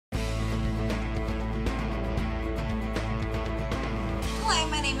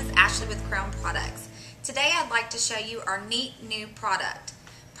Ashley with Crown Products. Today I'd like to show you our neat new product,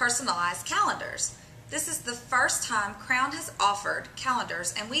 personalized calendars. This is the first time Crown has offered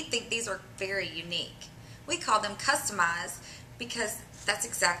calendars, and we think these are very unique. We call them customized because that's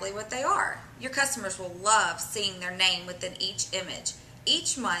exactly what they are. Your customers will love seeing their name within each image.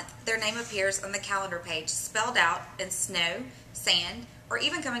 Each month, their name appears on the calendar page spelled out in snow, sand, or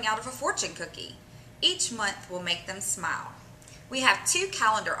even coming out of a fortune cookie. Each month will make them smile. We have two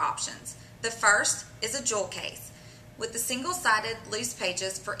calendar options. The first is a jewel case with the single-sided loose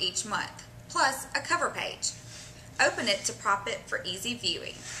pages for each month, plus a cover page. Open it to prop it for easy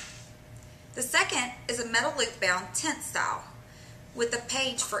viewing. The second is a metal loop-bound tent style with a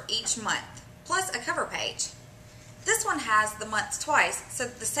page for each month, plus a cover page. This one has the months twice, so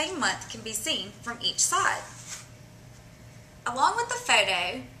that the same month can be seen from each side. Along with the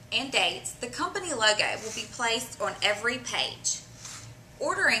photo and dates, the company logo will be placed on every page.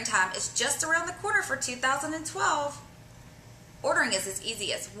 Ordering time is just around the corner for 2012. Ordering is as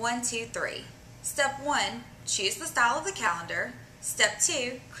easy as 1, 2, 3. Step 1, choose the style of the calendar. Step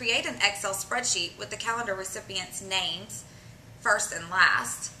 2, create an Excel spreadsheet with the calendar recipient's names, first and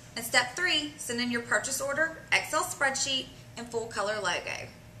last. And step 3, send in your purchase order, Excel spreadsheet, and full color logo.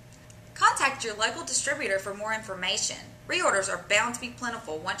 Contact your local distributor for more information. Reorders are bound to be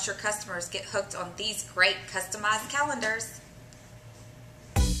plentiful once your customers get hooked on these great customized calendars.